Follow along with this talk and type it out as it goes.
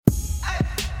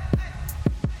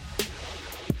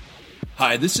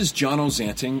Hi, this is John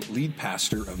Ozanting, lead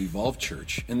pastor of Evolve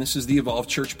Church, and this is the Evolve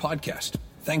Church podcast.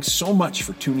 Thanks so much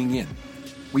for tuning in.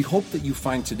 We hope that you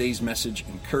find today's message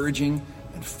encouraging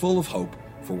and full of hope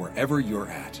for wherever you're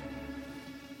at.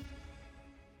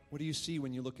 What do you see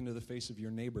when you look into the face of your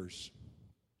neighbors?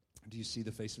 Do you see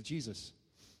the face of Jesus?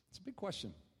 It's a big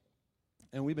question.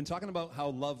 And we've been talking about how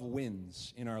love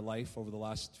wins in our life over the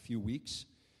last few weeks.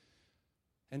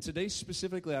 And today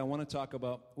specifically, I want to talk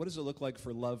about what does it look like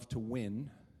for love to win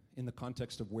in the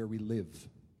context of where we live,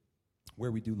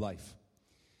 where we do life.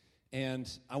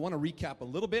 And I want to recap a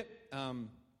little bit.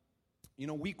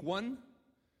 Week one,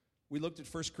 we looked at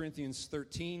 1 Corinthians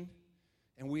 13,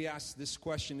 and we asked this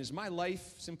question: is my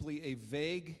life simply a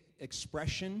vague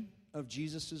expression of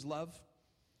Jesus' love,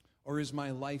 or is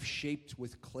my life shaped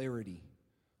with clarity,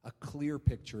 a clear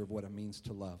picture of what it means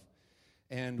to love?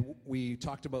 And we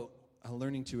talked about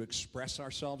learning to express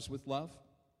ourselves with love,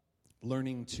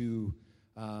 learning to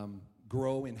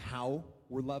grow in how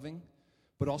we're loving,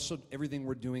 but also everything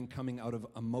we're doing coming out of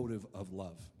a motive of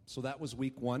love. So that was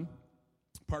week one.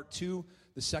 Part two,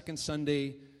 the second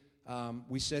Sunday,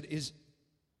 we said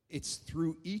it's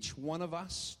through each one of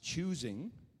us choosing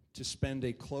to spend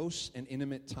a close and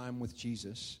intimate time with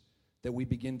Jesus that we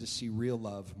begin to see real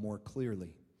love more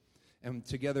clearly. And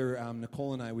together,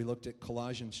 Nicole and I, we looked at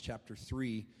Colossians chapter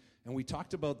 3, and we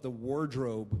talked about the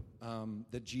wardrobe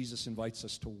that Jesus invites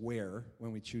us to wear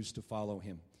when we choose to follow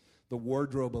him. The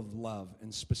wardrobe of love,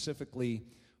 and specifically,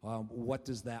 what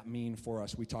does that mean for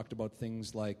us? We talked about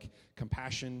things like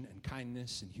compassion and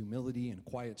kindness and humility and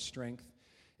quiet strength.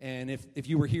 And if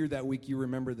you were here that week, you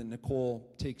remember that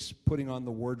Nicole takes putting on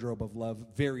the wardrobe of love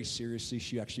very seriously.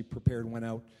 She actually went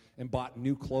out and bought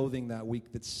new clothing that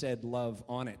week that said love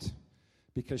on it,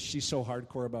 because she's so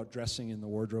hardcore about dressing in the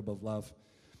wardrobe of love.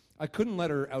 I couldn't let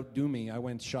her outdo me. I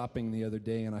went shopping the other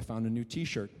day and I found a new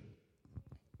t-shirt.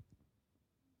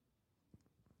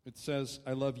 It says,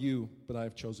 "I love you, but I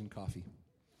have chosen coffee."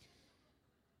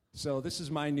 So this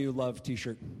is my new love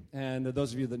t-shirt. And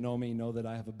those of you that know me know that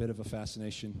I have a bit of a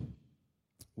fascination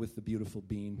with the beautiful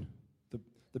bean,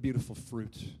 the beautiful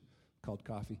fruit called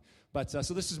coffee. But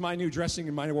so this is my new dressing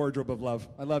in my wardrobe of love.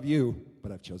 I love you,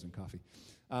 but I've chosen coffee.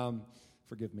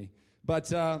 Forgive me. But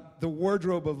the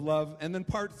wardrobe of love. And then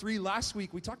part three, last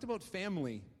week, we talked about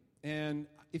family. And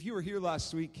if you were here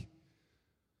last week,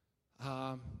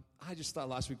 I just thought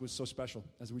last week was so special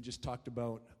as we just talked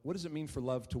about what does it mean for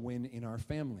love to win in our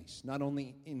families, not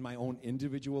only in my own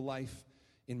individual life,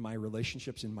 in my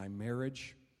relationships, in my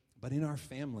marriage, but in our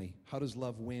family. How does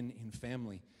love win in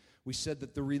family? We said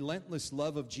that the relentless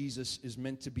love of Jesus is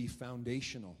meant to be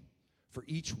foundational for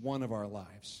each one of our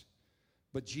lives.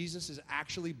 But Jesus is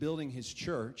actually building his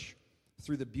church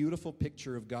through the beautiful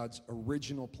picture of God's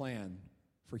original plan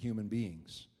for human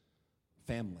beings,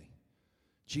 family.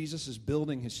 Jesus is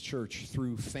building his church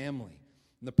through family.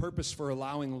 And the purpose for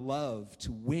allowing love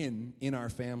to win in our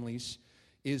families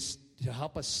is to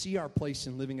help us see our place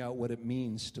in living out what it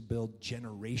means to build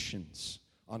generations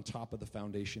on top of the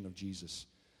foundation of Jesus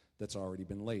that's already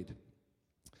been laid.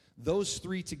 Those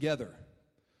three together,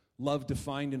 love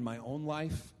defined in my own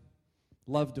life,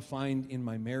 love defined in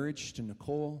my marriage to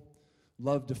Nicole,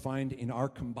 love defined in our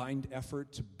combined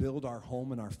effort to build our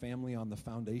home and our family on the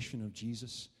foundation of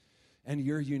Jesus, and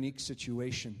your unique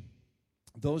situation.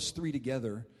 Those three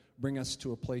together bring us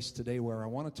to a place today where I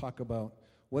want to talk about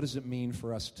what does it mean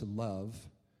for us to love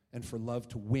and for love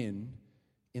to win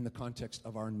in the context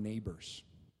of our neighbors.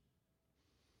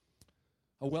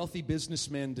 A wealthy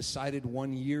businessman decided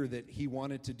one year that he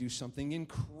wanted to do something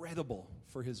incredible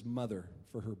for his mother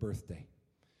for her birthday.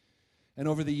 And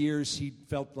over the years, he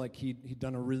felt like he'd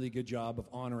done a really good job of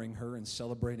honoring her and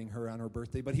celebrating her on her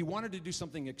birthday. But he wanted to do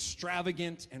something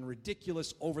extravagant and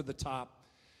ridiculous, over the top.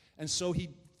 And so he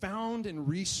found and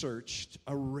researched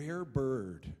a rare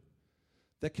bird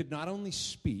that could not only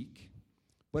speak,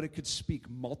 but it could speak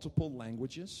multiple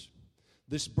languages.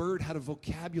 This bird had a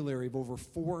vocabulary of over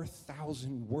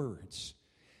 4,000 words.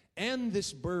 And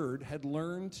this bird had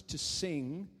learned to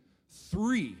sing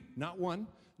 3, not 1,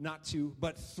 not 2,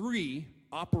 but 3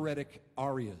 operatic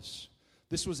arias.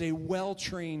 This was a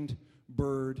well-trained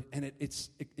bird, and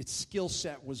its skill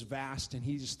set was vast, and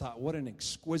he just thought, what an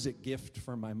exquisite gift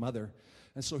for my mother.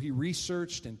 And so he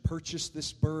researched and purchased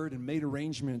this bird and made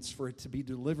arrangements for it to be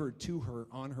delivered to her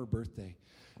on her birthday.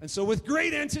 And so with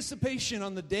great anticipation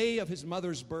on the day of his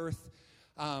mother's birth,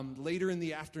 later in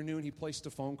the afternoon, he placed a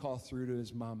phone call through to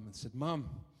his mom and said, "Mom,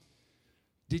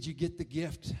 did you get the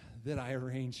gift that I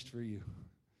arranged for you?"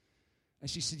 And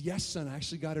she said, "Yes, son, I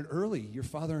actually got it early. Your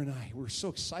father and I were so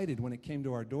excited when it came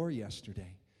to our door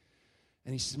yesterday."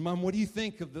 And he says, Mom, what do you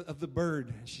think of the bird?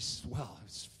 And she says, well,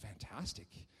 it's fantastic.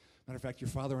 Matter of fact, your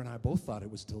father and I both thought it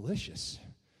was delicious.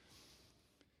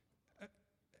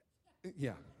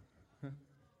 Yeah.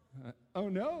 Oh,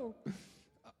 no.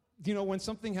 When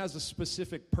something has a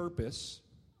specific purpose,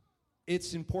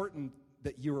 it's important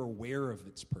that you're aware of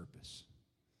its purpose.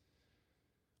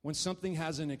 When something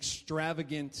has an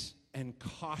extravagant and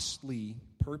costly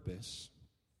purpose,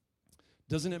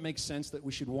 doesn't it make sense that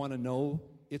we should want to know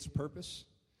its purpose?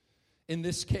 In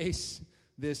this case,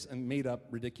 this made-up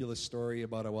ridiculous story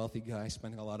about a wealthy guy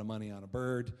spending a lot of money on a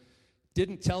bird,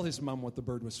 didn't tell his mom what the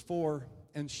bird was for,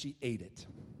 and she ate it.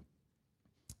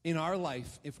 In our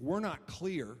life, if we're not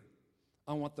clear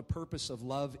on what the purpose of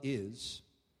love is,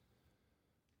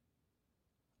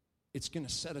 it's going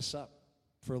to set us up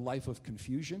for a life of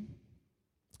confusion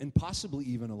and possibly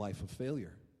even a life of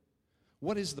failure.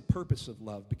 What is the purpose of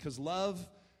love? Because love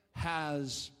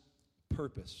has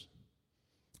purpose.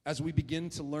 As we begin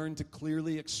to learn to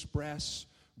clearly express,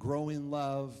 grow in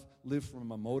love, live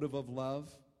from a motive of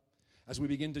love, as we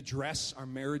begin to dress our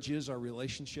marriages, our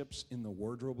relationships in the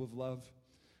wardrobe of love,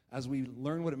 as we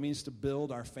learn what it means to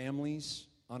build our families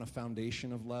on a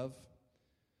foundation of love,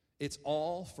 it's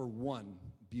all for one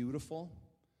beautiful,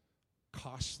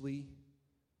 costly,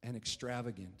 and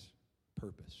extravagant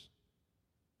purpose.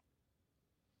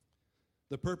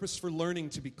 The purpose for learning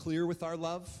to be clear with our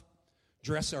love,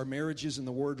 dress our marriages in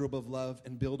the wardrobe of love,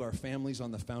 and build our families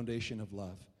on the foundation of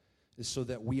love is so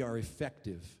that we are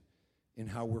effective in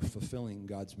how we're fulfilling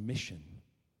God's mission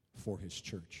for His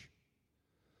church.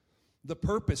 The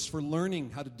purpose for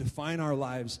learning how to define our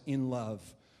lives in love,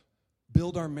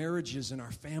 build our marriages and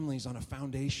our families on a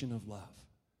foundation of love.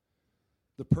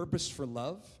 The purpose for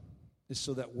love is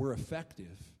so that we're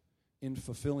effective in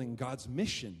fulfilling God's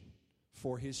mission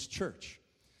for His church.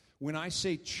 When I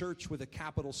say church with a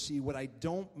capital C, what I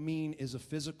don't mean is a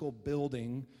physical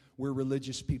building where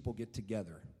religious people get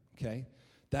together, okay?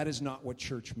 That is not what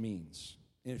church means.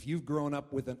 And if you've grown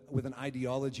up with an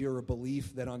ideology or a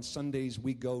belief that on Sundays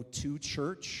we go to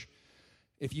church,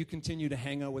 if you continue to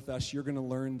hang out with us, you're going to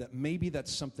learn that maybe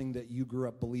that's something that you grew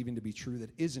up believing to be true that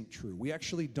isn't true. We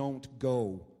actually don't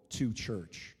go to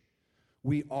church.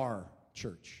 We are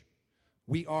church.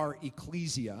 We are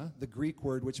ecclesia, the Greek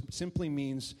word, which simply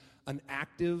means an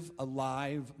active,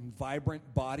 alive,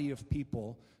 vibrant body of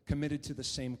people committed to the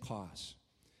same cause.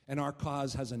 And our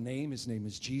cause has a name. His name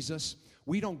is Jesus.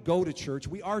 We don't go to church.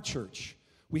 We are church.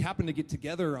 We happen to get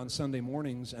together on Sunday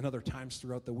mornings and other times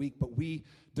throughout the week, but we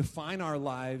define our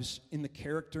lives in the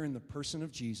character and the person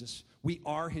of Jesus. We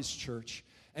are His church,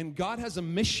 and God has a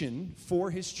mission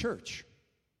for His church.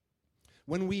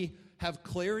 When we have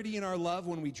clarity in our love,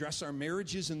 when we dress our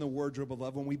marriages in the wardrobe of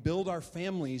love, when we build our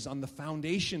families on the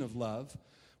foundation of love,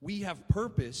 we have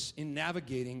purpose in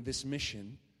navigating this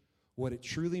mission, what it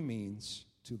truly means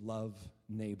to love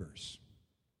neighbors.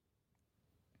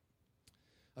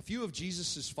 A few of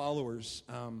Jesus' followers,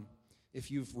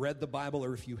 if you've read the Bible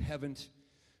or if you haven't,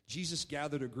 Jesus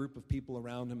gathered a group of people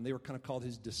around Him. They were kind of called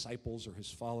His disciples or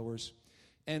His followers.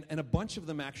 And a bunch of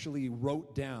them actually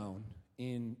wrote down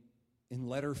in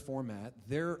letter format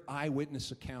their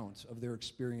eyewitness account of their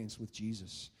experience with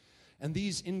Jesus. And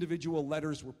these individual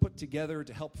letters were put together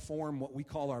to help form what we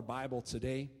call our Bible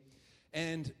today.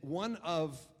 And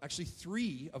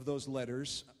three of those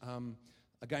letters,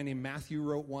 a guy named Matthew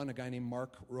wrote one, a guy named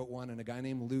Mark wrote one, and a guy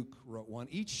named Luke wrote one.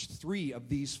 Each three of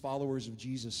these followers of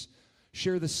Jesus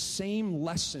share the same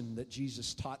lesson that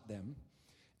Jesus taught them.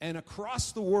 And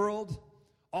across the world,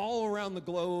 all around the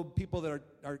globe, people that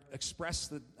are express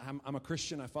that I'm a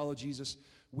Christian, I follow Jesus,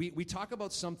 we talk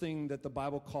about something that the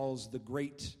Bible calls the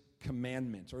Great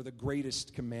Commandment or the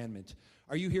greatest commandment.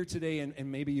 Are you here today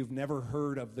and maybe you've never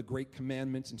heard of the Great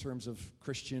Commandment in terms of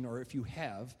Christian, or if you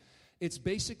have, it's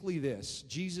basically this.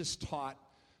 Jesus taught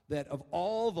that of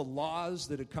all the laws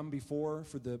that had come before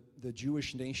for the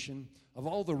Jewish nation, of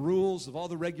all the rules, of all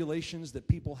the regulations that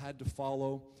people had to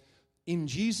follow, in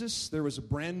Jesus, there was a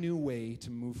brand new way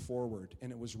to move forward,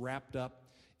 and it was wrapped up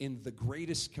in the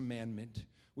greatest commandment,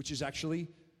 which is actually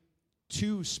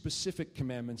two specific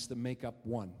commandments that make up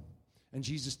one. And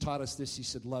Jesus taught us this. He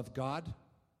said, love God,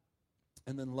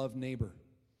 and then love neighbor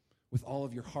with all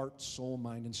of your heart, soul,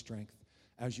 mind, and strength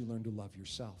as you learn to love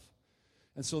yourself.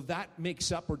 And so that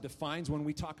makes up or defines, when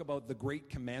we talk about the great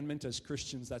commandment as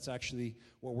Christians, that's actually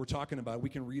what we're talking about. We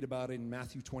can read about it in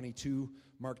Matthew 22,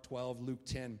 Mark 12, Luke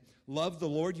 10. Love the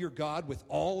Lord your God with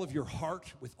all of your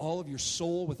heart, with all of your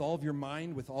soul, with all of your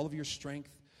mind, with all of your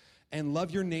strength, and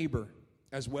love your neighbor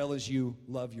as well as you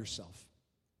love yourself.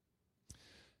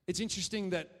 It's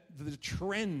interesting that the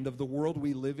trend of the world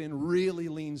we live in really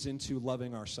leans into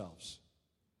loving ourselves.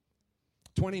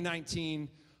 2019,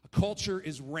 a culture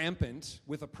is rampant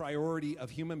with a priority of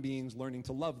human beings learning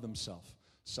to love themselves.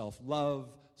 Self-love,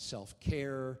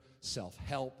 self-care,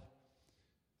 self-help.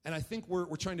 And I think we're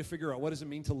trying to figure out what does it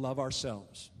mean to love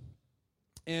ourselves.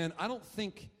 And I don't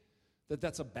think that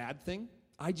that's a bad thing.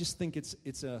 I just think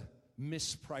it's a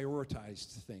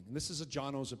misprioritized thing. And this is a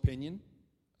Jono's opinion,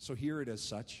 so hear it as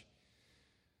such.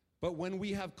 But when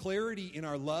we have clarity in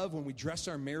our love, when we dress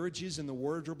our marriages in the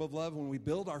wardrobe of love, when we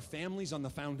build our families on the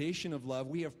foundation of love,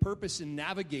 we have purpose in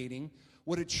navigating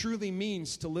what it truly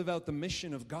means to live out the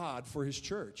mission of God for His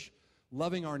church,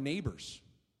 loving our neighbors.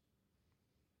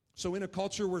 So in a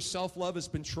culture where self-love has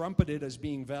been trumpeted as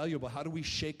being valuable, how do we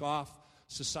shake off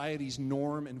society's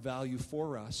norm and value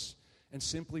for us and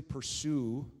simply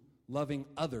pursue loving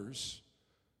others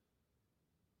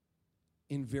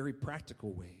in very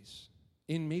practical ways,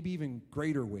 in maybe even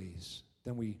greater ways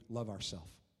than we love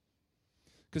ourselves?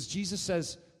 Because Jesus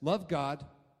says, love God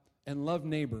and love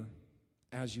neighbor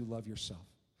as you love yourself.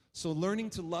 So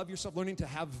learning to love yourself, learning to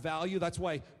have value, that's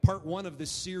why part 1 of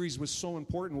this series was so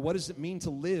important. What does it mean to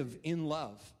live in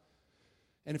love?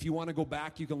 And if you want to go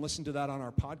back, you can listen to that on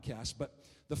our podcast. But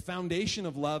the foundation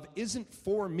of love isn't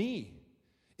for me.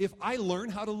 If I learn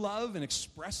how to love and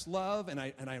express love, and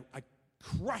I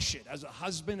crush it as a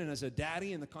husband and as a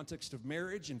daddy in the context of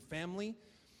marriage and family,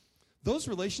 those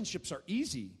relationships are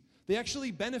easy. They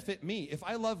actually benefit me. If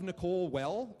I love Nicole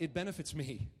well, it benefits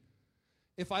me.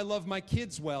 If I love my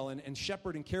kids well and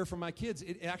shepherd and care for my kids,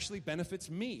 it actually benefits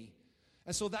me.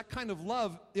 And so that kind of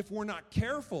love, if we're not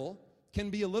careful,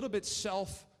 can be a little bit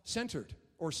self-centered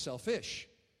or selfish.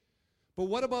 But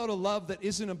what about a love that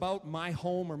isn't about my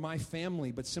home or my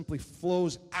family, but simply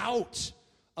flows out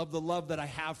of the love that I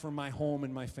have for my home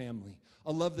and my family?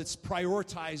 A love that's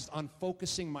prioritized on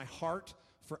focusing my heart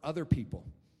for other people.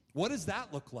 What does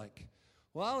that look like?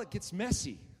 Well, it gets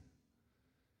messy,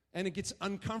 and it gets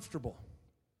uncomfortable.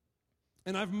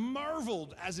 And I've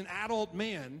marveled as an adult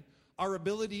man our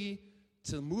ability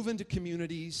to move into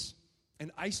communities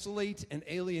and isolate and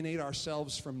alienate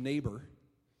ourselves from neighbor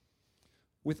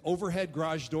with overhead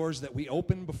garage doors that we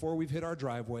open before we've hit our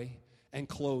driveway and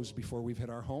close before we've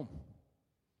hit our home.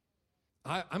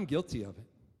 I'm guilty of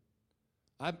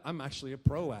it. I'm actually a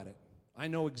pro at it. I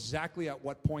know exactly at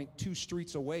what point 2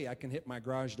 streets away I can hit my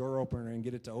garage door opener and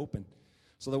get it to open,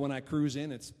 so that when I cruise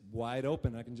in, it's wide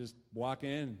open. I can just walk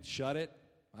in, shut it,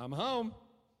 I'm home.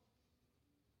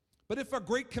 But if our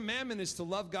great commandment is to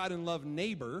love God and love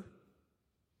neighbor,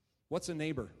 what's a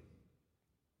neighbor?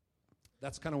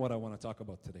 That's kind of what I want to talk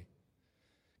about today.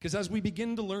 Because as we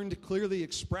begin to learn to clearly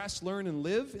express, learn, and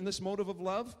live in this motive of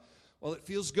love, well, it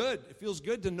feels good. It feels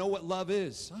good to know what love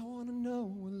is. I want to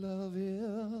know what love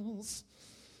is.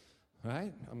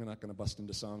 Right? I'm not going to bust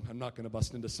into song.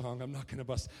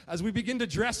 As we begin to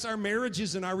dress our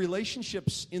marriages and our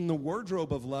relationships in the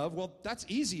wardrobe of love, well, that's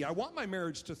easy. I want my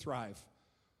marriage to thrive.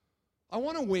 I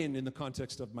want to win in the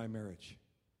context of my marriage.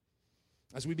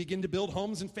 As we begin to build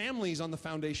homes and families on the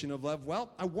foundation of love,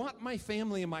 well, I want my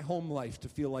family and my home life to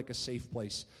feel like a safe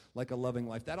place, like a loving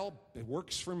life. It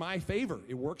works for my favor.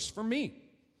 It works for me.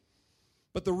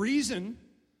 But the reason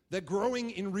that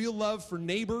growing in real love for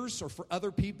neighbors or for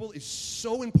other people is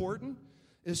so important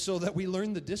is so that we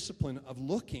learn the discipline of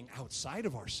looking outside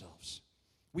of ourselves.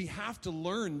 We have to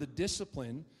learn the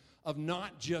discipline of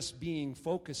not just being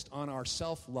focused on our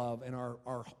self-love and our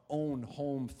own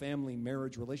home, family,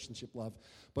 marriage, relationship love,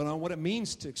 but on what it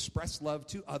means to express love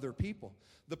to other people.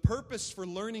 The purpose for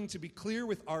learning to be clear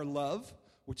with our love,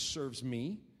 which serves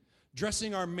me,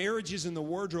 dressing our marriages in the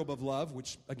wardrobe of love,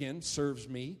 which, again, serves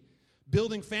me,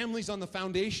 building families on the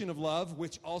foundation of love,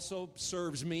 which also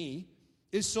serves me,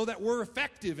 is so that we're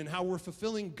effective in how we're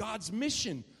fulfilling God's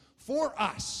mission for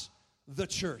us, the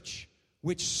church,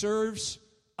 which serves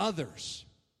others.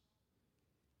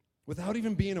 Without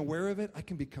even being aware of it, I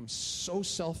can become so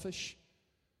selfish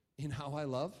in how I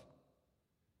love,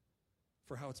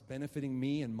 for how it's benefiting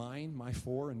me and mine, my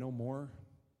four and no more.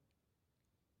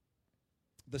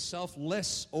 The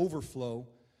selfless overflow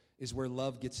is where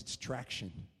love gets its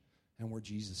traction and where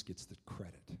Jesus gets the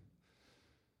credit.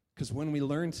 Because when we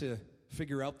learn to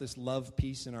figure out this love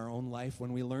piece in our own life,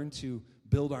 when we learn to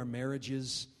build our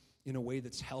marriages in a way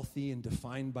that's healthy and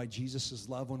defined by Jesus'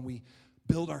 love, when we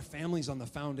build our families on the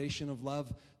foundation of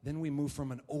love, then we move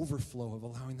from an overflow of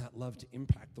allowing that love to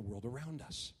impact the world around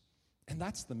us. And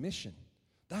that's the mission.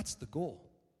 That's the goal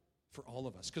for all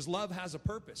of us. Because love has a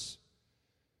purpose.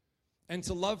 And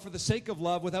to love for the sake of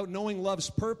love without knowing love's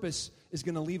purpose is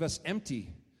going to leave us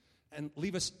empty and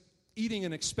leave us eating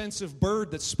an expensive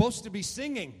bird that's supposed to be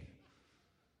singing.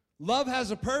 Love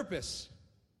has a purpose.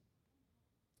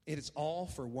 It is all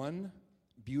for one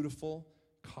beautiful,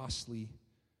 costly,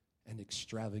 and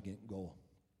extravagant goal.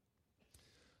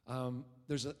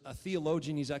 There's a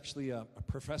theologian, he's actually a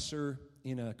professor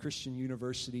in a Christian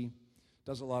university,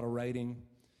 does a lot of writing,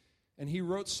 and he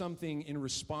wrote something in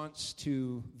response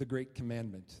to the Great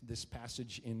Commandment, this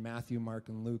passage in Matthew, Mark,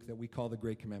 and Luke that we call the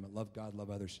Great Commandment, love God, love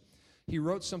others. He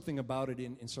wrote something about it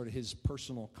in sort of his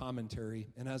personal commentary,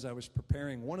 and as I was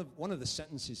preparing, one of the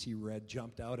sentences he read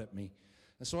jumped out at me.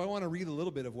 And so I want to read a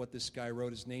little bit of what this guy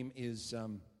wrote. His name is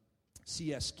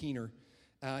C.S. Keener.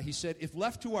 He said, "If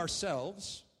left to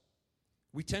ourselves,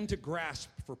 we tend to grasp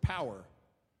for power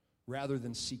rather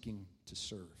than seeking to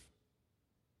serve."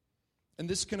 And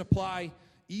this can apply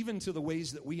even to the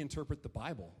ways that we interpret the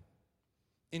Bible.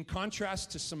 In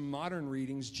contrast to some modern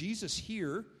readings, Jesus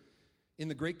here in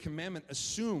the Great Commandment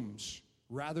assumes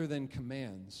rather than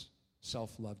commands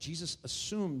self-love. Jesus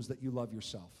assumes that you love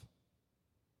yourself.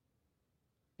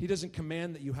 He doesn't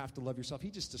command that you have to love yourself. He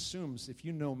just assumes if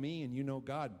you know me and you know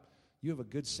God, you have a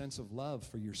good sense of love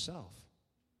for yourself.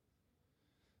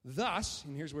 Thus,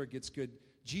 and here's where it gets good,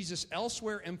 Jesus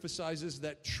elsewhere emphasizes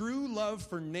that true love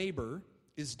for neighbor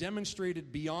is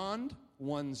demonstrated beyond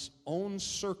one's own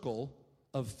circle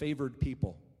of favored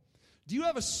people. Do you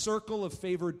have a circle of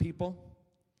favored people?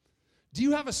 Do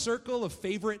you have a circle of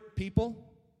favorite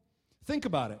people? Think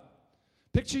about it.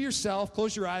 Picture yourself,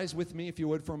 close your eyes with me if you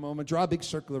would for a moment, draw a big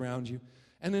circle around you,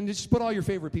 and then just put all your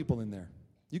favorite people in there.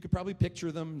 You could probably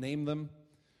picture them, name them.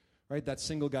 Right, that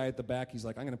single guy at the back, he's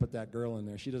like, I'm going to put that girl in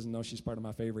there. She doesn't know she's part of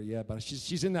my favorite yet, but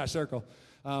she's in that circle.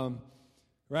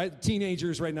 Right,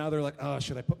 teenagers right now, they're like, oh,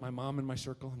 should I put my mom in my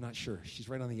circle? I'm not sure. She's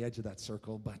right on the edge of that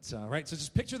circle. But, right, so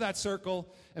just picture that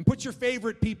circle and put your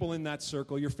favorite people in that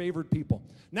circle, your favorite people.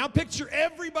 Now picture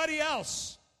everybody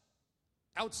else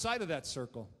outside of that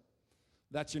circle.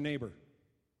 That's your neighbor.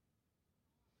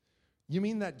 You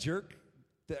mean that jerk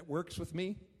that works with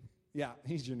me? Yeah,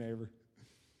 he's your neighbor.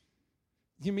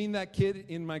 You mean that kid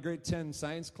in my grade 10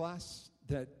 science class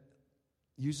that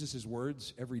uses his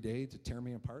words every day to tear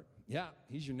me apart? Yeah,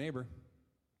 he's your neighbor.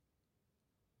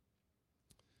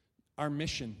 Our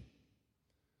mission.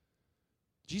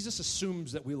 Jesus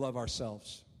assumes that we love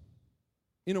ourselves.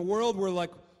 In a world where, like,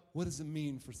 what does it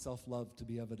mean for self-love to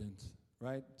be evident?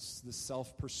 Right? It's this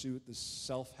self-pursuit, this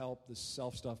self-help, this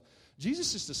self-stuff.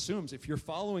 Jesus just assumes if you're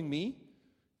following me,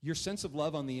 your sense of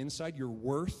love on the inside, your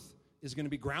worth, is going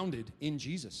to be grounded in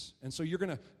Jesus. And so you're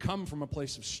going to come from a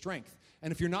place of strength.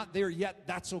 And if you're not there yet,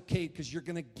 that's okay because you're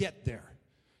going to get there.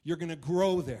 You're going to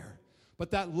grow there. But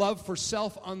that love for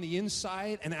self on the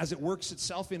inside, and as it works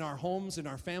itself in our homes, in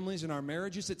our families, in our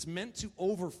marriages, it's meant to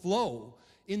overflow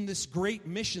in this great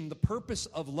mission, the purpose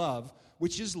of love,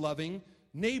 which is loving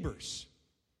neighbors.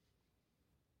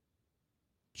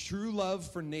 True love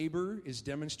for neighbor is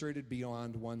demonstrated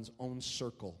beyond one's own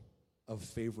circle of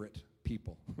favorite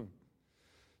people.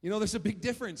 You know, there's a big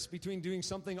difference between doing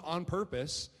something on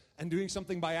purpose and doing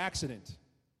something by accident.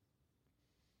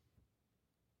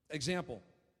 Example,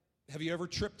 have you ever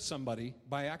tripped somebody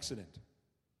by accident?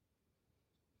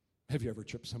 Have you ever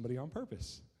tripped somebody on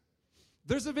purpose?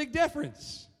 There's a big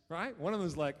difference, right? One of them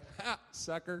is like, ha,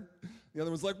 sucker. The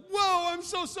other one's like, whoa, I'm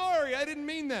so sorry, I didn't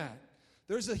mean that.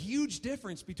 There's a huge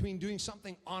difference between doing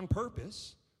something on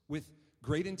purpose with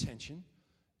great intention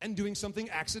and doing something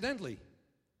accidentally.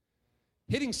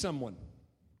 Hitting someone,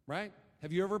 right?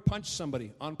 Have you ever punched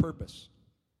somebody on purpose?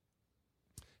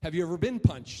 Have you ever been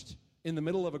punched in the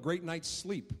middle of a great night's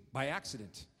sleep by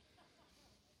accident?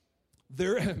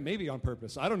 Maybe on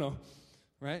purpose. I don't know,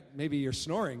 right? Maybe you're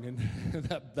snoring and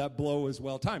that blow is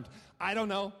well timed. I don't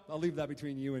know. I'll leave that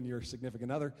between you and your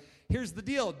significant other. Here's the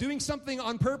deal. Doing something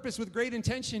on purpose with great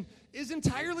intention is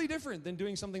entirely different than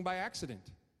doing something by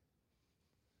accident.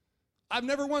 I've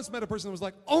never once met a person that was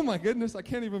like, oh my goodness, I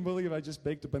can't even believe I just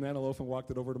baked a banana loaf and walked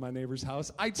it over to my neighbor's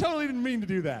house. I totally didn't mean to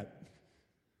do that.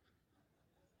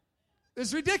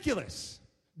 It's ridiculous.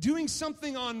 Doing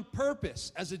something on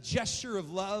purpose as a gesture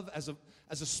of love, as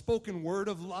a spoken word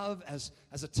of love, as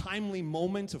a timely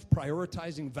moment of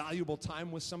prioritizing valuable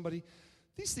time with somebody,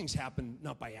 these things happen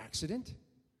not by accident.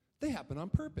 They happen on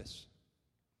purpose.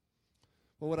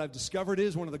 Well, what I've discovered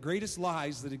is one of the greatest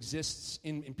lies that exists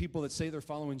in people that say they're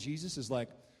following Jesus is like,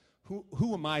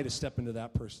 who am I to step into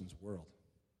that person's world?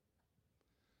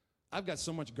 I've got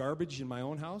so much garbage in my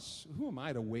own house. Who am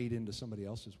I to wade into somebody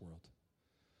else's world?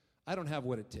 I don't have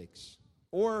what it takes.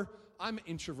 Or I'm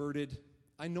introverted.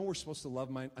 I know I'm supposed to love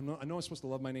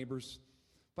my neighbors,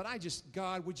 but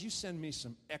God, would you send me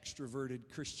some extroverted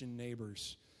Christian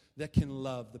neighbors that can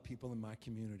love the people in my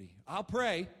community? I'll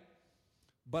pray,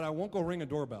 but I won't go ring a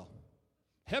doorbell.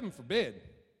 Heaven forbid.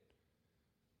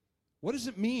 What does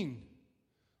it mean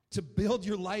to build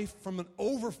your life from an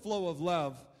overflow of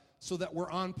love so that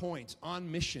we're on point,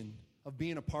 on mission of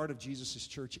being a part of Jesus'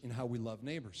 church in how we love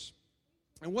neighbors.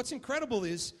 And what's incredible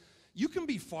is you can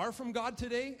be far from God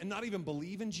today and not even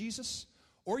believe in Jesus,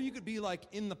 or you could be like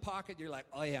in the pocket, you're like,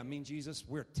 oh yeah, me and Jesus,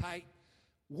 we're tight.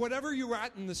 Whatever you're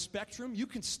at in the spectrum, you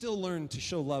can still learn to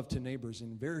show love to neighbors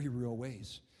in very real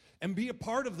ways and be a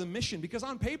part of the mission, because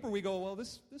on paper we go, well,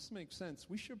 this makes sense.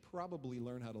 We should probably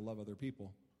learn how to love other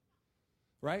people,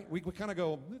 right? We kind of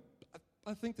go,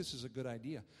 I think this is a good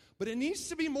idea. But it needs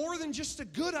to be more than just a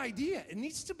good idea. It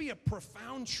needs to be a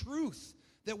profound truth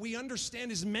that we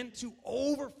understand is meant to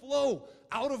overflow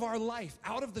out of our life,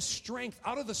 out of the strength,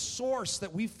 out of the source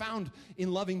that we found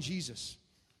in loving Jesus.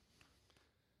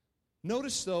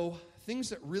 Notice, though, things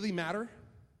that really matter: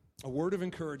 a word of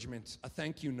encouragement, a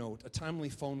thank you note, a timely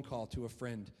phone call to a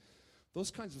friend. Those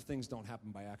kinds of things don't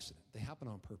happen by accident. They happen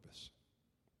on purpose.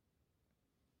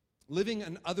 Living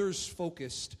an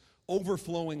others-focused,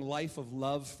 overflowing life of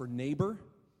love for neighbor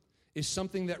is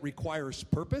something that requires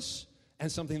purpose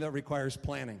and something that requires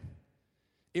planning.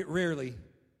 It rarely,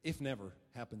 if never,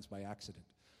 happens by accident.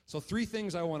 So 3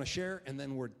 things I want to share, and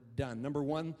then we're done. Number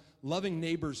 1, loving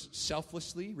neighbors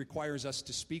selflessly requires us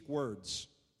to speak words,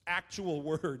 actual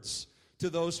words, to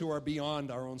those who are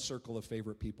beyond our own circle of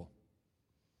favorite people.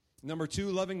 Number 2,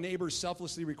 loving neighbors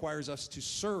selflessly requires us to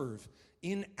serve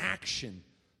in action,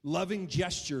 loving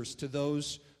gestures to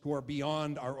those who are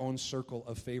beyond our own circle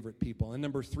of favorite people. And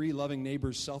number 3, loving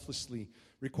neighbors selflessly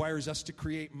requires us to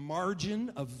create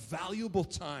margin of valuable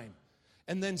time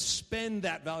and then spend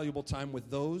that valuable time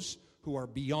with those who are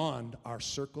beyond our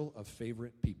circle of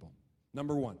favorite people.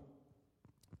 Number 1,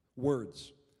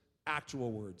 words,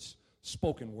 actual words,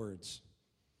 spoken words.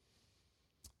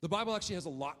 The Bible actually has a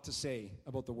lot to say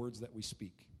about the words that we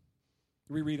speak.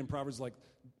 We read in Proverbs like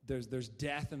there's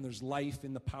death and there's life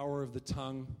in the power of the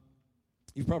tongue.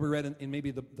 You've probably read in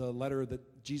maybe the letter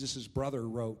that Jesus' brother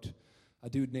wrote, a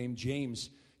dude named James.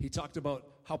 He talked about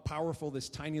how powerful this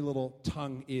tiny little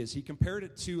tongue is. He compared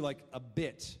it to like a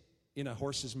bit in a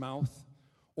horse's mouth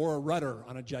or a rudder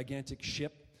on a gigantic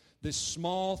ship. This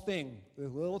small thing, the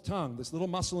little tongue, this little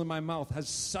muscle in my mouth has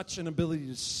such an ability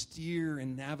to steer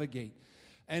and navigate.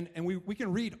 And we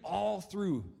can read all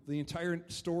through the entire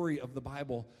story of the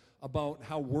Bible about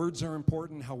how words are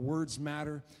important, how words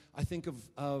matter. I think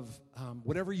of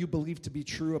whatever you believe to be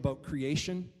true about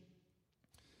creation.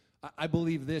 I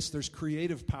believe this: there's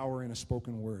creative power in a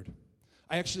spoken word.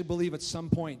 I actually believe at some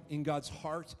point in God's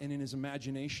heart and in his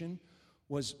imagination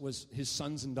was his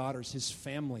sons and daughters, his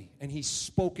family, and he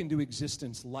spoke into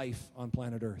existence life on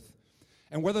planet Earth.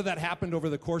 And whether that happened over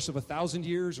the course of 1,000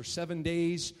 years or 7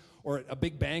 days or a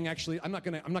big bang, actually, I'm not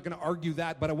gonna argue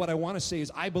that, but what I want to say is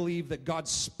I believe that God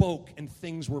spoke and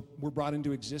things were brought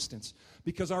into existence,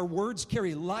 because our words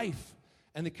carry life,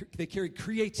 and they carry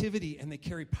creativity, and they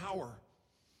carry power.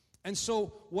 And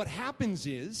so what happens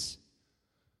is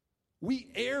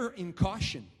we err in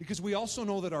caution, because we also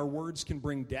know that our words can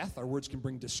bring death, our words can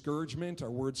bring discouragement, our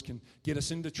words can get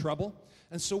us into trouble.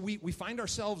 And so we find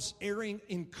ourselves erring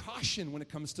in caution when it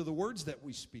comes to the words that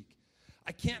we speak.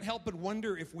 I can't help but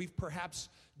wonder if we've perhaps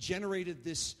generated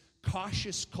this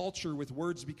cautious culture with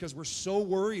words because we're so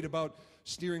worried about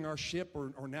steering our ship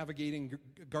or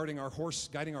guiding our horse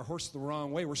the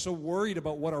wrong way. We're so worried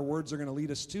about what our words are going to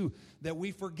lead us to that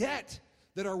we forget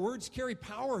that our words carry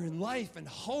power and life and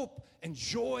hope and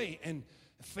joy and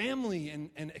family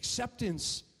and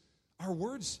acceptance. Our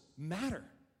words matter.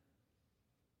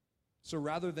 So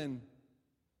rather than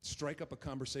strike up a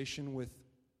conversation with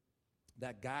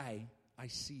that guy I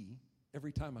see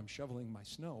every time I'm shoveling my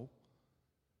snow,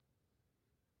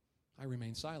 I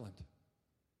remain silent.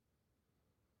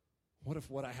 What if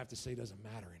what I have to say doesn't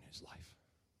matter in his life?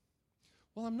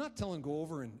 Well, I'm not telling go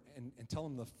over and tell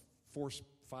him the 4,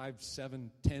 5,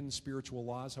 7, 10 spiritual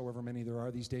laws, however many there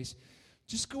are these days.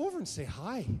 Just go over and say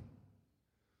hi.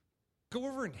 Go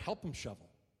over and help him shovel.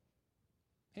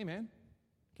 Hey, man,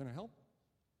 can I help?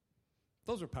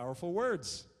 Those are powerful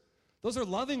words. Those are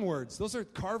loving words. Those are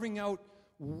carving out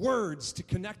words to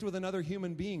connect with another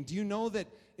human being. Do you know that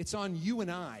it's on you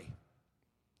and I,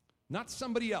 not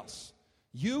somebody else?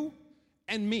 You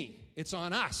and me. It's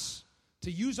on us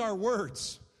to use our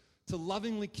words to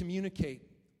lovingly communicate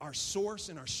our source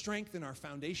and our strength and our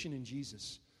foundation in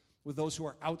Jesus with those who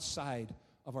are outside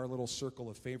of our little circle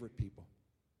of favorite people.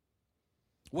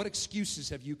 What excuses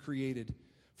have you created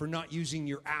for not using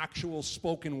your actual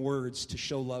spoken words to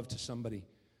show love to somebody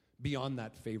beyond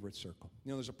that favorite circle?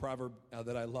 You know, there's a proverb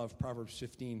that I love, Proverbs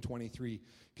 15:23.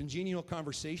 Congenial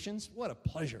conversations, what a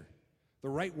pleasure. The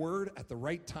right word at the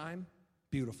right time,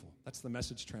 beautiful. That's the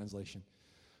Message translation.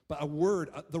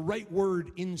 But the right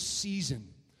word in season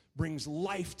brings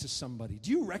life to somebody. Do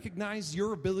you recognize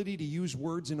your ability to use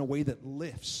words in a way that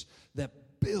lifts, that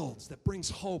builds, that brings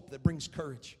hope, that brings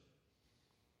courage?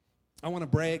 I want to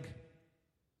brag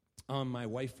on my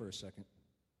wife for a second.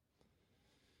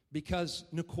 Because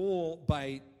Nicole,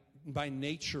 by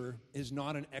nature, is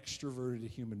not an extroverted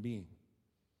human being.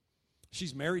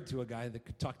 She's married to a guy that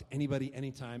could talk to anybody,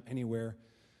 anytime, anywhere.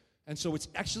 And so it's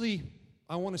actually,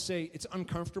 I want to say, it's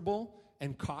uncomfortable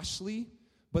and costly,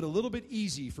 but a little bit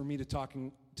easy for me to talk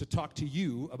to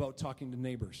you about talking to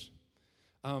neighbors.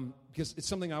 Because it's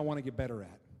something I want to get better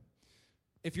at.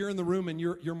 If you're in the room and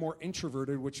you're more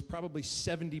introverted, which probably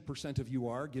 70% of you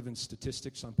are, given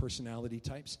statistics on personality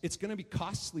types, it's going to be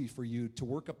costly for you to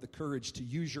work up the courage to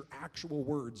use your actual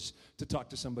words to talk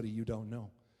to somebody you don't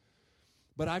know.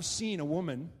 But I've seen a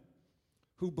woman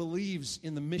who believes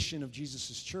in the mission of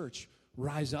Jesus' church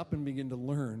rise up and begin to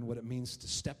learn what it means to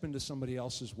step into somebody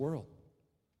else's world.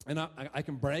 And I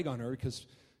can brag on her because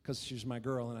she's my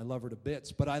girl and I love her to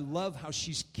bits. But I love how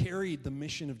she's carried the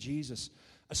mission of Jesus,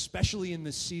 especially in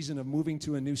this season of moving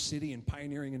to a new city and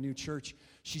pioneering a new church.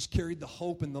 She's carried the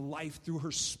hope and the life through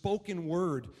her spoken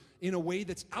word in a way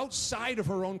that's outside of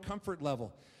her own comfort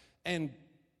level. And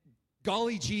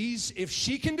golly geez, if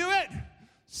she can do it,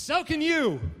 so can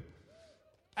you.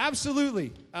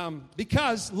 Absolutely.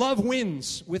 Because love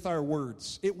wins with our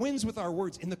words. It wins with our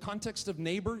words. In the context of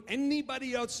neighbor,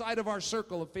 anybody outside of our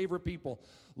circle of favorite people,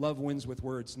 love wins with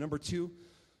words. Number 2,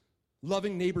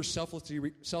 loving neighbors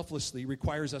selflessly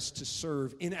requires us to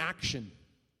serve in action.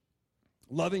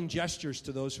 Loving gestures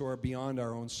to those who are beyond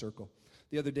our own circle.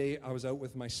 The other day, I was out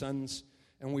with my sons,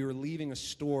 and we were leaving a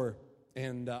store,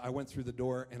 and I went through the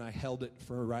door, and I held it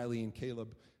for Riley and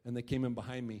Caleb, and they came in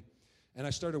behind me. And I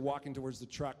started walking towards the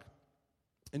truck.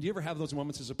 And do you ever have those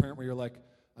moments as a parent where you're like,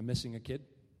 I'm missing a kid?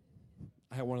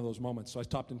 I had one of those moments. So I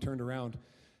stopped and turned around.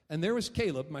 And there was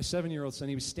Caleb, my 7-year-old son.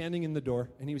 He was standing in the door,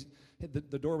 and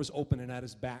the door was open and at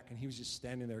his back, and he was just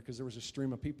standing there because there was a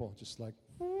stream of people just like,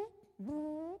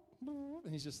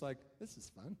 and he's just like, this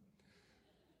is fun,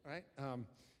 right?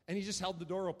 And he just held the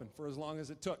door open for as long as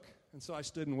it took. And so I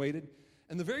stood and waited.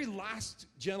 And the very last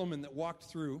gentleman that walked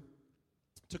through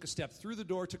took a step through the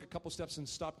door, took a couple steps, and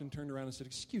stopped and turned around and said,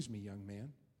 excuse me, young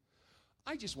man,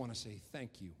 I just want to say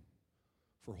thank you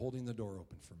for holding the door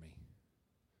open for me.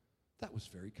 That was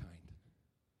very kind.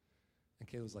 And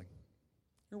Kayla was like,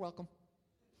 you're welcome.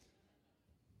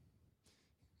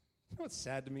 You know what's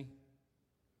sad to me?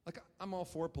 Like, I'm all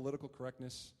for political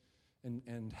correctness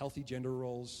and healthy gender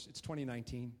roles. It's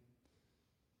 2019.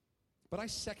 But I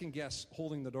second guess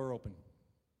holding the door open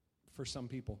for some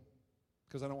people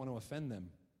because I don't want to offend them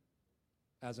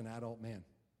as an adult man.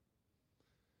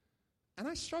 And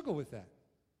I struggle with that.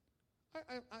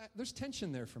 There's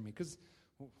tension there for me because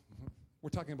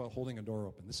we're talking about holding a door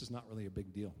open. This is not really a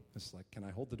big deal. It's like, can I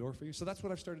hold the door for you? So that's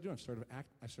what I've started doing.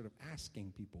 I started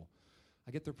asking people.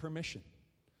 I get their permission.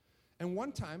 And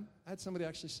one time, I had somebody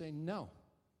actually say no.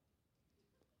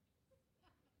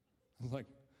 I was like,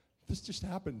 this just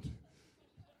happened.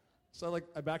 So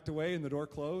I backed away and the door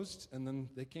closed, and then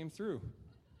they came through.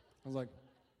 I was like,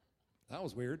 that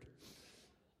was weird.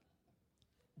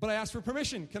 But I asked for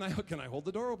permission. Can I hold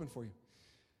the door open for you?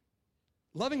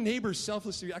 Loving neighbors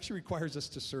selflessly actually requires us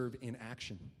to serve in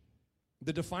action.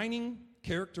 The defining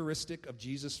characteristic of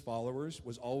Jesus' followers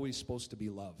was always supposed to be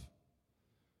love.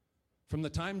 From the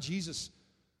time Jesus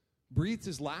breathed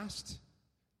his last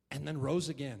and then rose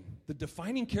again, the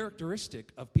defining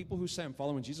characteristic of people who say, I'm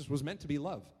following Jesus, was meant to be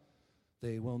love.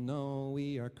 They will know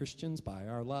we are Christians by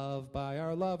our love, by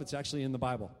our love. It's actually in the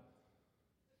Bible.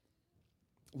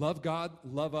 Love God,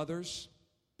 love others,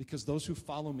 because those who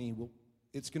follow me,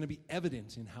 it's going to be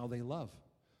evident in how they love.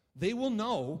 They will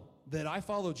know that I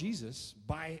follow Jesus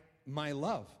by my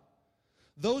love.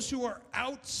 Those who are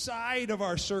outside of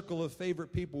our circle of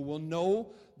favorite people will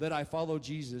know that I follow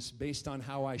Jesus based on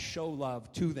how I show love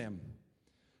to them.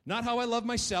 Not how I love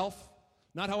myself,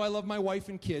 not how I love my wife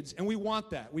and kids, and we want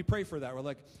that. We pray for that. We're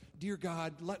like, dear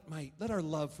God, let our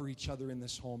love for each other in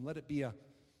this home, let it be a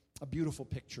beautiful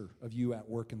picture of you at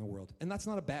work in the world. And that's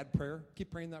not a bad prayer.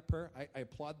 Keep praying that prayer. I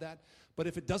applaud that. But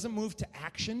if it doesn't move to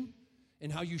action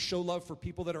in how you show love for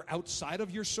people that are outside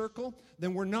of your circle,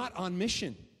 then we're not on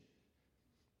mission.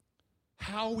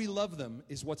 How we love them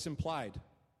is what's implied.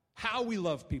 How we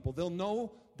love people. They'll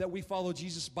know that we follow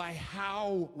Jesus by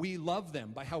how we love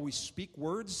them, by how we speak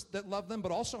words that love them,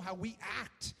 but also how we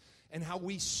act and how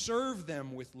we serve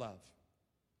them with love.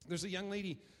 There's a young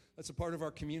lady that's a part of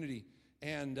our community,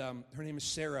 and her name is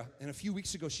Sarah. And a few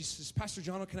weeks ago, she says, Pastor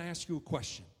John, can I ask you a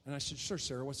question? And I said, sure,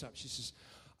 Sarah, what's up? She says,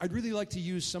 I'd really like to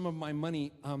use some of my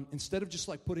money, instead of just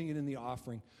like putting it in the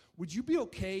offering. Would you be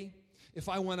okay if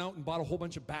I went out and bought a whole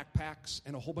bunch of backpacks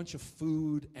and a whole bunch of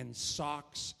food and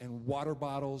socks and water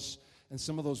bottles and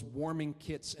some of those warming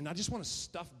kits, and I just want to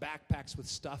stuff backpacks with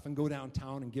stuff and go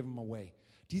downtown and give them away?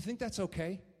 Do you think that's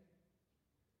okay?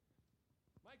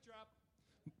 Mic drop.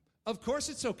 Of course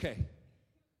it's okay.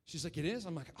 She's like, it is?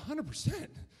 I'm like, 100%.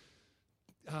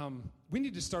 We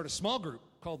need to start a small group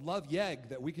called Love Yeg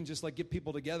that we can just like get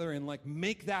people together and like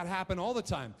make that happen all the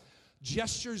time.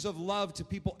 Gestures of love to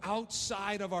people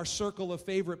outside of our circle of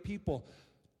favorite people.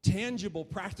 Tangible,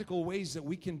 practical ways that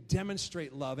we can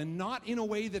demonstrate love, and not in a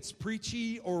way that's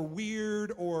preachy or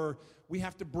weird or we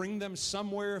have to bring them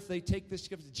somewhere if they take this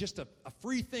gift. Just a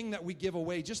free thing that we give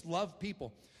away. Just love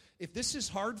people. If this is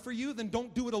hard for you, then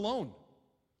don't do it alone.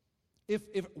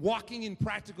 If walking in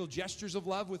practical gestures of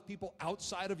love with people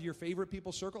outside of your favorite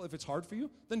people circle, if it's hard for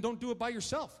you, then don't do it by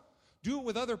yourself. Do it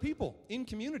with other people in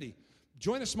community.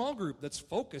 Join a small group that's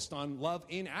focused on love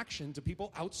in action to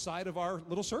people outside of our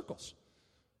little circles.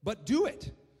 But do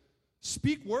it.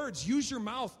 Speak words. Use your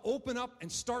mouth. Open up and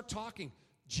start talking.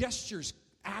 Gestures,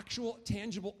 actual,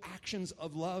 tangible actions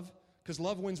of love. Because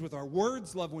love wins with our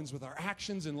words, love wins with our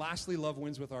actions, and lastly, love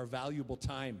wins with our valuable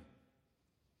time.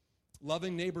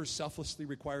 Loving neighbors selflessly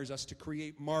requires us to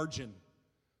create margin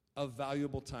of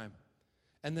valuable time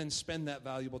and then spend that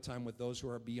valuable time with those who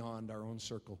are beyond our own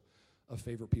circle of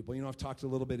favorite people. You know, I've talked a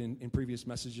little bit in previous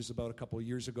messages about a couple of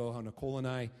years ago how Nicole and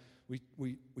I,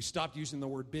 we stopped using the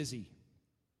word busy.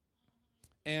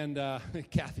 And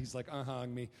Kathy's like,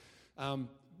 me.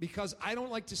 Because I don't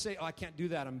like to say, I can't do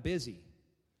that, I'm busy.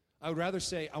 I would rather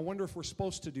say, I wonder if we're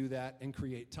supposed to do that and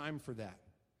create time for that.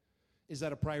 Is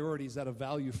that a priority? Is that a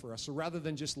value for us? So rather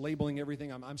than just labeling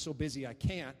everything, I'm so busy I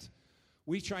can't,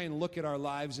 we try and look at our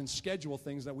lives and schedule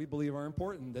things that we believe are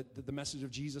important, that the message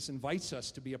of Jesus invites us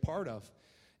to be a part of.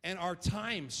 And our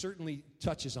time certainly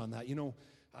touches on that. You know,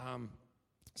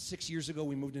 6 years ago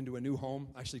we moved into a new home.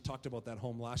 I actually talked about that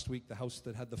home last week, the house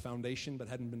that had the foundation but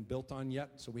hadn't been built on yet.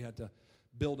 So we had to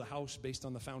build a house based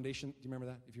on the foundation. Do you remember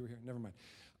that? If you were here, never mind.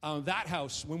 That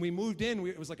house, when we moved in,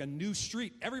 it was like a new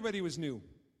street. Everybody was new.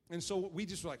 And so we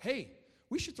just were like, hey,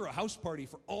 we should throw a house party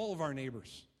for all of our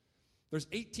neighbors. There's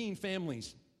 18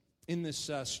 families in this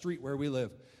street where we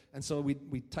live. And so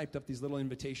we typed up these little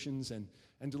invitations and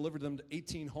delivered them to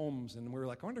 18 homes. And we were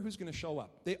like, I wonder who's going to show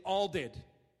up. They all did.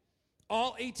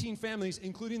 All 18 families,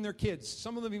 including their kids.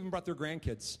 Some of them even brought their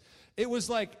grandkids. It was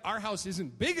like, our house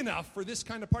isn't big enough for this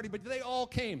kind of party, but they all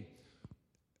came.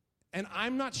 And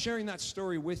I'm not sharing that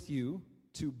story with you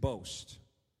to boast.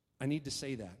 I need to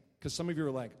say that. Because some of you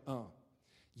are like, oh,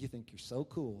 you think you're so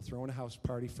cool throwing a house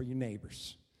party for your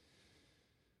neighbors.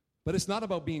 But it's not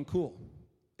about being cool.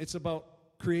 It's about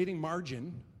creating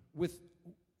margin with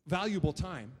valuable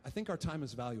time. I think our time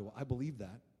is valuable. I believe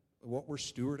that. What we're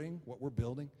stewarding, what we're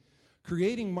building.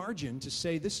 Creating margin to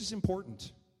say this is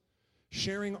important.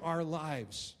 Sharing our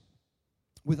lives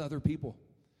with other people.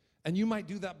 And you might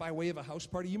do that by way of a house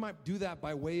party. You might do that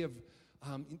by way of...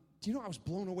 do you know I was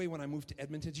blown away when I moved to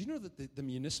Edmonton? Do you know that the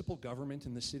municipal government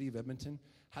in the city of Edmonton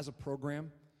has a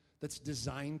program that's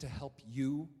designed to help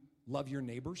you love your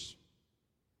neighbors?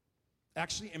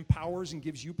 Actually empowers and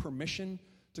gives you permission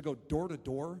to go door to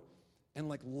door and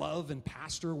like love and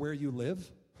pastor where you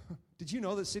live. Did you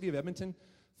know the city of Edmonton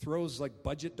throws like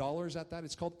budget dollars at that?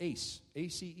 It's called ACE,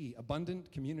 A-C-E,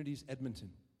 Abundant Communities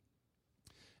Edmonton.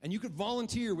 And you could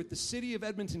volunteer with the city of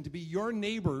Edmonton to be your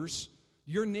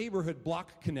neighborhood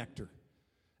block connector.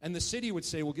 And the city would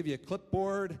say, we'll give you a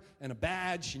clipboard and a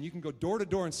badge, and you can go door to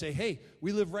door and say, hey,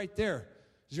 we live right there.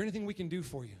 Is there anything we can do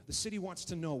for you? The city wants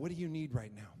to know, what do you need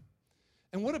right now?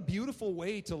 And what a beautiful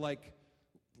way to like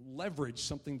leverage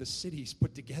something the city's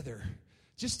put together,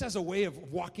 just as a way of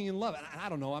walking in love. And I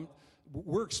don't know,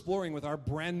 we're exploring with our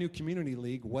brand new community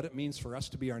league what it means for us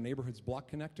to be our neighborhood's block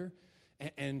connector.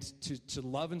 And to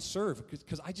love and serve,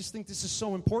 because I just think this is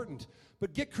so important.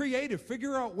 But get creative.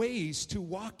 Figure out ways to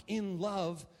walk in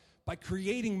love by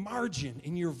creating margin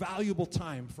in your valuable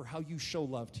time for how you show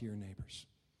love to your neighbors.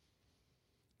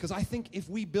 Because I think if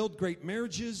we build great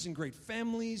marriages and great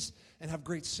families and have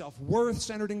great self-worth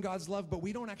centered in God's love, but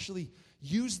we don't actually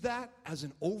use that as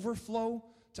an overflow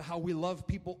to how we love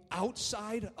people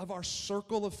outside of our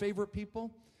circle of favorite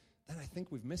people, then I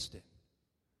think we've missed it.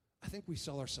 I think we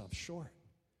sell ourselves short.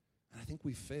 And I think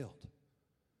we failed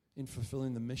in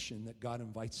fulfilling the mission that God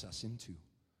invites us into,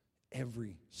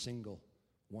 every single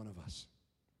one of us.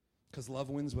 Because love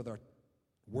wins with our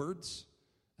words,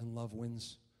 and love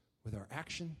wins with our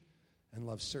action, and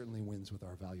love certainly wins with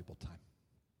our valuable time.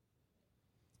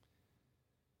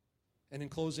 And in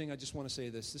closing, I just want to say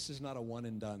this. This is not a one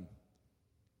and done.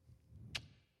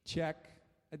 Check.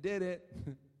 I did it.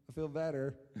 I feel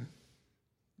better.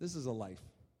 This is a life.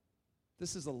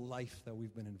 This is a life that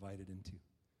we've been invited into.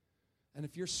 And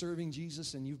if you're serving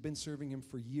Jesus and you've been serving him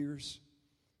for years,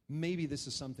 maybe this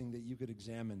is something that you could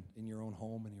examine in your own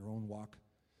home and your own walk.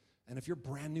 And if you're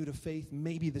brand new to faith,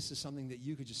 maybe this is something that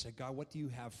you could just say, God, what do you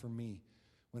have for me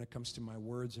when it comes to my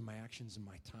words and my actions and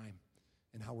my time,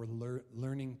 and how we're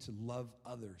learning to love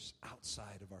others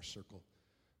outside of our circle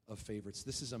of favorites.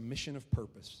 This is a mission of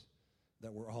purpose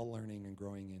that we're all learning and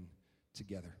growing in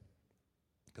together.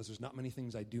 Because there's not many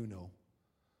things I do know,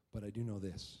 but I do know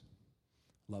this.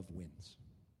 Love wins.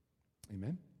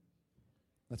 Amen?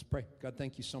 Let's pray. God,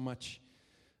 thank you so much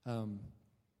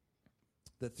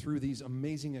that through these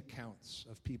amazing accounts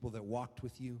of people that walked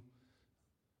with you,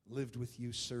 lived with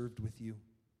you, served with you,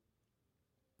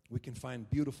 we can find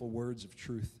beautiful words of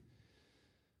truth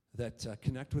that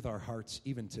connect with our hearts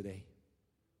even today.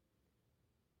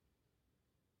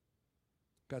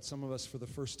 God, some of us for the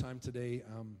first time today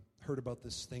heard about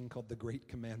this thing called the Great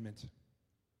Commandment.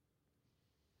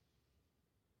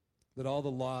 That all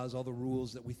the laws, all the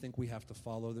rules that we think we have to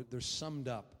follow, they're summed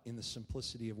up in the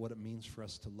simplicity of what it means for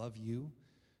us to love you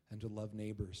and to love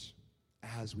neighbors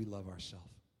as we love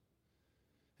ourselves.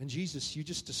 And Jesus, you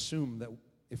just assume that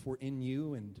if we're in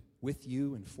you and with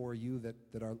you and for you,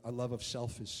 that our love of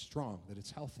self is strong, that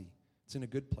it's healthy, it's in a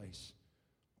good place,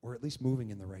 or at least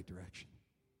moving in the right direction.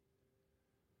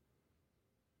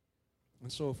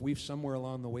 And so if we've somewhere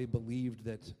along the way believed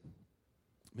that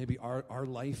maybe our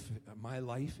life, my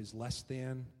life is less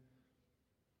than,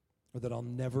 or that I'll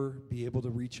never be able to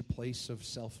reach a place of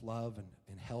self-love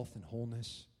and health and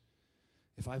wholeness,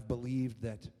 if I've believed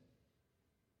that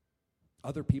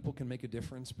other people can make a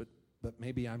difference, but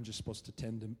maybe I'm just supposed to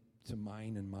tend to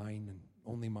mine and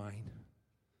only mine,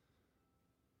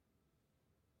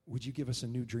 would you give us a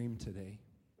new dream today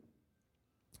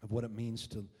of what it means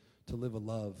to live a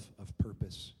love of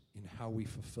purpose in how we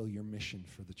fulfill your mission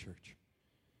for the church?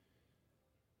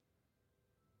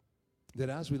 That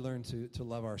as we learn to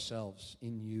love ourselves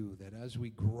in you, that as we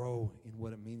grow in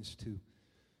what it means to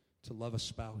love a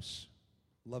spouse,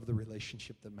 love the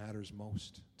relationship that matters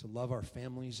most, to love our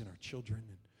families and our children,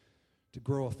 and to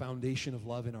grow a foundation of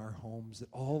love in our homes, that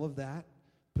all of that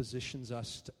positions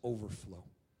us to overflow,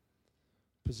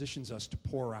 positions us to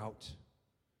pour out,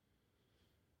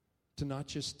 to not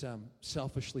just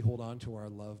selfishly hold on to our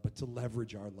love, but to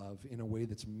leverage our love in a way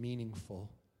that's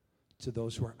meaningful to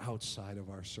those who are outside of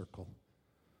our circle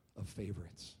of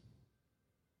favorites.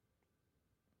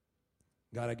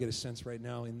 God, I get a sense right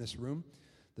now in this room,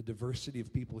 the diversity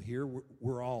of people here, we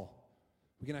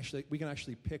can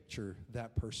actually picture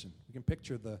that person. We can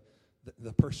picture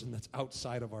the person that's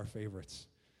outside of our favorites.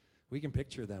 We can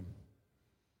picture them,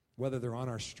 whether they're on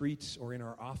our streets or in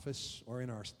our office or in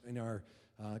our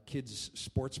kids'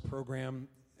 sports program,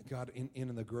 God,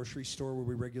 in the grocery store where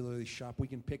we regularly shop. We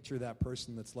can picture that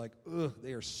person that's like, ugh,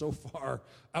 they are so far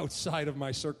outside of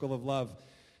my circle of love.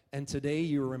 And today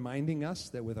you're reminding us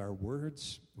that with our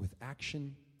words, with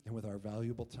action, and with our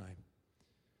valuable time,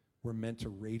 we're meant to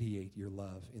radiate your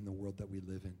love in the world that we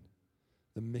live in.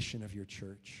 The mission of your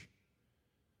church,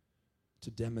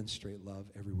 to demonstrate love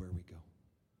everywhere we go.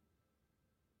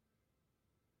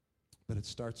 But it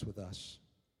starts with us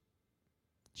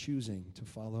choosing to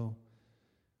follow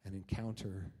and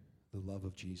encounter the love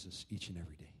of Jesus each and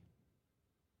every day.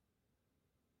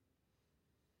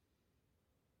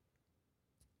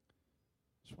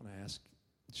 Just want to ask,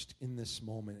 just in this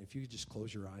moment, if you could just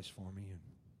close your eyes for me. And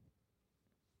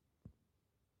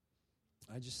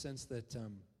I just sense that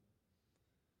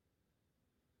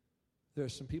there are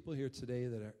some people here today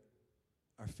that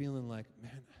are feeling like,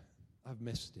 man, I've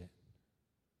missed it.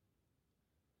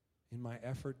 In my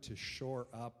effort to shore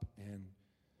up and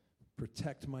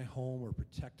protect my home or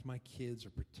protect my kids or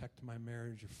protect my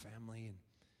marriage or family, and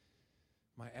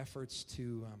my efforts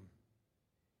to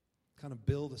kind of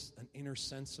build an inner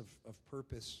sense of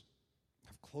purpose,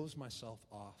 I've closed myself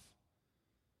off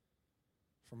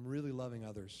from really loving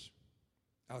others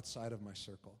outside of my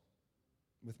circle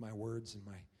with my words and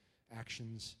my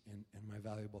actions and my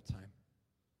valuable time.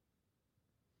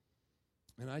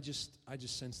 And I just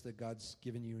sense that God's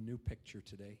given you a new picture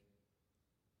today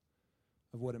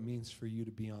of what it means for you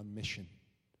to be on mission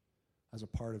as a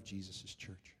part of Jesus'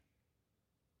 church.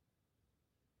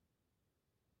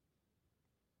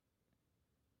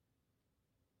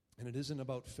 And it isn't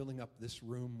about filling up this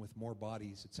room with more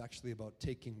bodies. It's actually about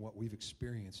taking what we've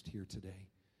experienced here today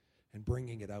and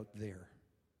bringing it out there.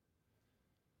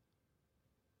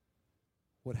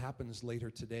 what happens later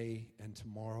today and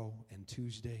tomorrow and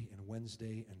Tuesday and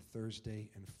Wednesday and Thursday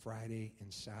and Friday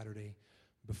and Saturday,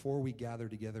 before we gather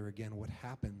together again, what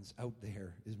happens out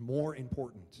there is more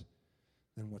important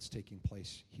than what's taking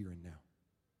place here and now.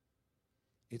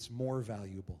 It's more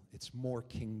valuable. It's more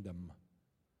kingdom.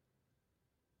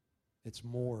 It's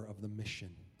more of the mission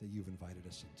that you've invited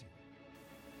us into.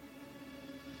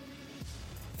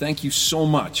 Thank you so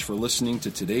much for listening to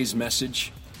today's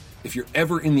message. If you're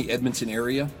ever in the Edmonton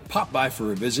area, pop by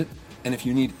for a visit. And if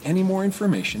you need any more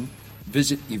information,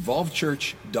 visit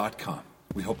evolvechurch.com.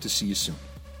 We hope to see you soon.